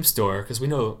our game store, because we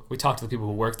talk to the people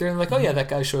who work there, and they're like, oh yeah, that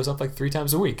guy shows up like 3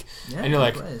 times a week. Yeah, and you're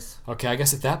like, okay, I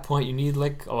guess at that point you need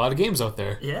like a lot of games out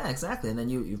there. Yeah, exactly. And then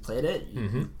you played it.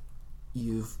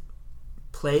 You've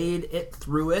played it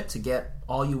through it to get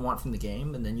all you want from the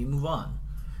game, and then you move on.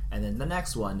 And then the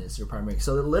next one is your primary.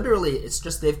 So literally, it's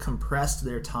just they've compressed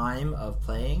their time of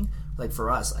playing, like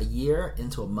for us, a year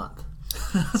into a month.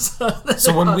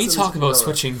 So when we talk about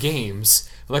switching games,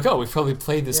 we're like, oh, we've probably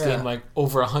played this game like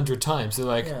over 100 times. They're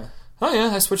like, oh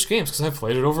yeah, I switched games because I've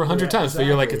played it over 100 times. Exactly. But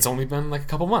you're like, it's only been like a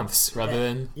couple months rather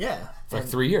than like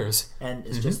 3 years. And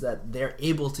it's just that they're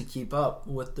able to keep up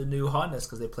with the new hotness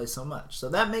because they play so much. So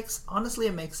that honestly,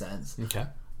 it makes sense. Okay.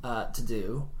 To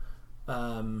do.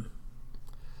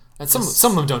 And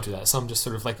some of them don't do that. Some just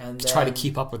sort of like try to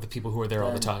keep up with the people who are there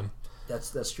all the time.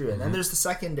 That's true. And then there's the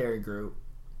secondary group,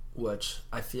 which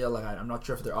I feel like I'm not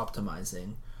sure if they're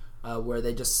optimizing, where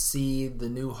they just see the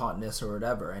new hotness or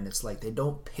whatever, and it's like they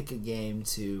don't pick a game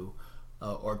to,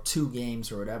 or two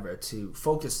games or whatever to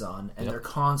focus on, and they're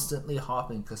constantly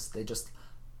hopping because they just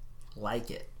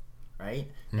like it, right?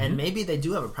 Mm-hmm. And maybe they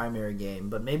do have a primary game,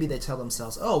 but maybe they tell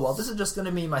themselves, oh, well, this is just going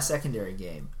to be my secondary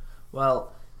game.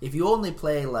 Well, if you only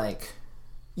play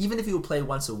even if you play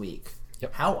once a week,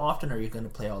 how often are you going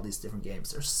to play all these different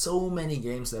games? There's so many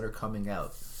games that are coming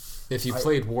out. If you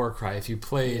played Warcry, if you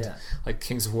played like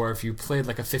Kings of War, if you played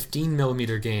like a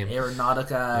 15mm game,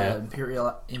 Aeronautica,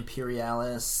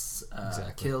 Imperialis,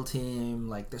 Kill Team,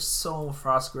 like there's so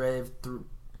Frostgrave,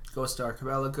 Ghost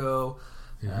Archipelago,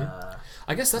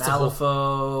 I guess that's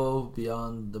Malifaux,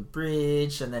 Beyond the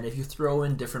Breach, and then if you throw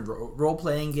in different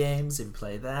role-playing games, if you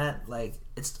play that, like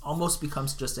it almost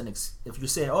becomes just if you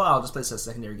say, oh, I'll just play this as a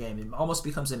secondary game, it almost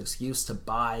becomes an excuse to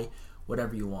buy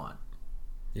whatever you want.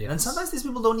 Yes. And sometimes these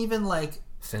people don't even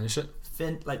finish it,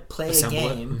 play Assemble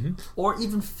a game, or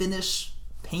even finish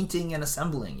painting and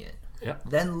assembling it. Yep.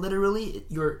 Then literally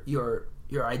your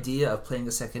idea of playing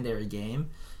a secondary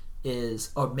game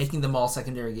or making them all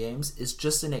secondary games is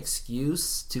just an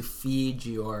excuse to feed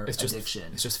your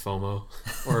addiction. It's just FOMO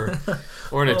or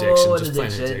an addiction, just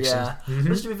plain addiction. Yeah.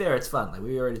 Which, to be fair, it's fun. Like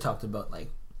we already talked about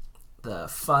the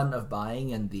fun of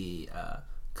buying and the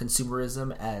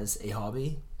consumerism as a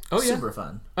hobby. Oh yeah, super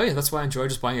fun. Oh yeah, that's why I enjoy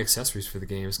just buying accessories for the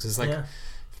games because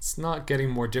it's not getting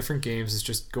more different games; it's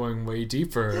just going way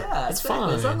deeper. Yeah, it's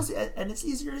fun. As long as and it's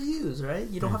easier to use, right?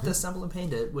 You don't have to assemble and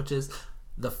paint it, which is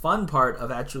the fun part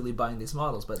of actually buying these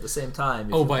models. But at the same time,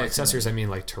 by accessories, I mean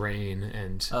like terrain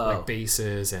and like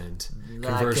bases and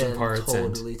conversion parts.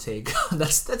 Totally take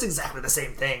that's exactly the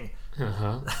same thing.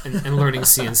 And learning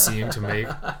CNCing to make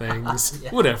things,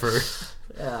 whatever.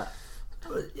 Yeah.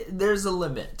 There's a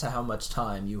limit to how much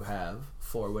time you have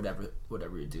for whatever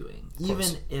you're doing. Even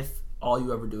if all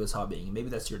you ever do is hobbying, maybe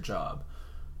that's your job,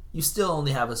 you still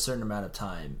only have a certain amount of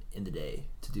time in the day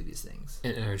to do these things.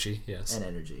 And energy, yes. And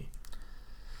energy.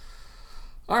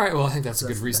 All right, well, I think that's a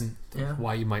good reason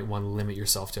why you might want to limit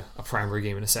yourself to a primary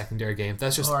game and a secondary game.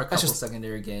 Or a couple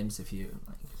secondary games if you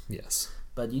like. Yes.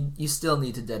 But you still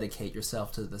need to dedicate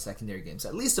yourself to the secondary games,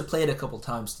 at least to play it a couple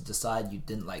times to decide you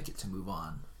didn't like it to move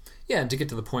on. Yeah, and to get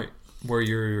to the point where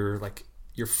you're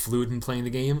fluid in playing the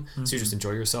game, so you just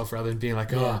enjoy yourself rather than being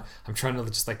like, I'm trying to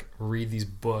just read these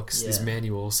books, these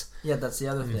manuals. Yeah, that's the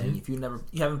other thing. If you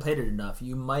haven't played it enough,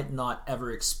 you might not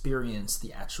ever experience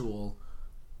the actual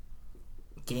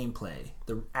gameplay,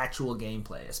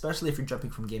 especially if you're jumping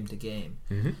from game to game.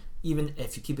 Even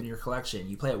if you keep it in your collection,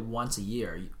 you play it once a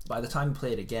year. By the time you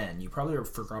play it again, you probably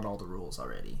forgot all the rules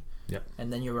already. Yep.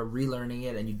 And then you're relearning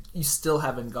it, and you still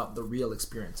haven't got the real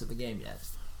experience of the game yet.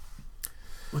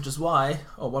 Which is why,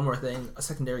 one more thing, a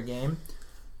secondary game,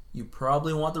 you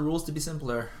probably want the rules to be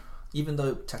simpler. Even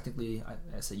though technically,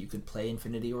 I say you could play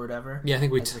Infinity or whatever. Yeah, I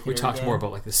think we talked more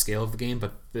about the scale of the game,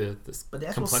 but the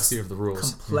complexity of the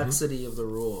rules. Complexity of the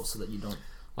rules, so that you don't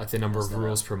the number of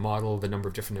rules per model, the number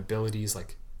of different abilities,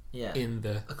 in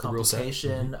the rule set.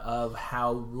 Complication of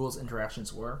how rules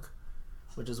interactions work,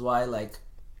 which is why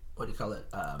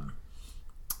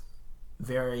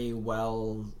very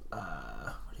well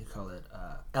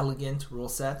elegant rule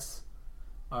sets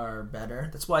are better.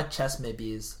 That's why chess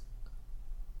maybe is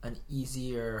an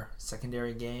easier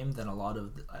secondary game than a lot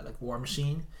of War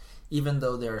Machine, even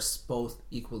though they're both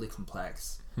equally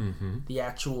complex. The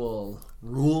actual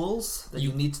rules that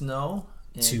you need to know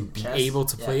to be able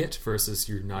to play it versus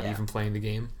you're not even playing the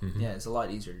game. Yeah, it's a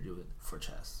lot easier to do it for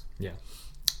chess. Yeah.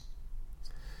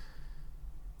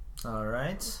 All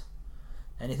right.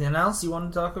 Anything else you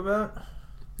want to talk about?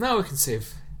 No, we can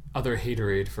save other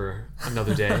Haterade for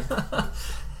another day.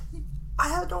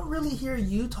 I don't really hear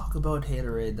you talk about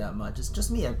Haterade that much. It's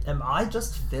just me. Am I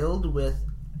just filled with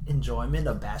enjoyment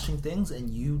of bashing things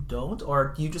and you don't?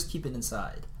 Or do you just keep it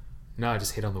inside? No, I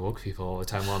just hate on the woke people all the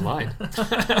time online.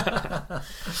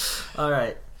 All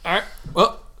right.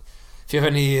 Well, if you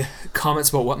have any comments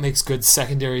about what makes good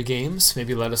secondary games,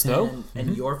 maybe let us know.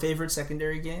 And your favorite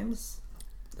secondary games?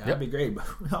 That'd be great, but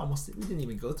we didn't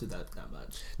even go through that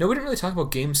much. No, we didn't really talk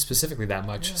about games specifically that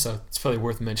much, so it's probably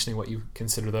worth mentioning what you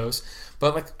consider those.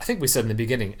 But I think we said in the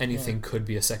beginning, anything could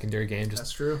be a secondary game, just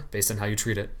that's true, based on how you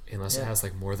treat it, unless it has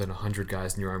more than 100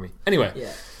 guys in your army. Anyway,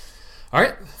 all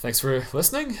right, thanks for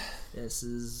listening. This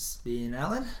has been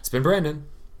Alan. It's been Brandon.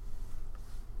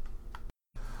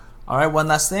 All right, one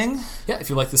last thing. Yeah, if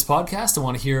you like this podcast and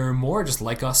want to hear more, just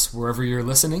like us wherever you're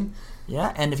listening.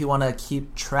 Yeah, and if you want to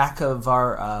keep track of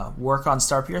our work on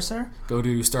Starpiercer, go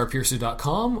to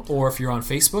starpiercer.com, or if you're on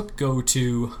Facebook, go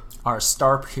to our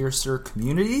Starpiercer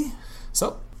community.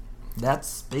 So,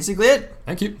 that's basically it.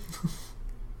 Thank you.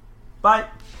 Bye.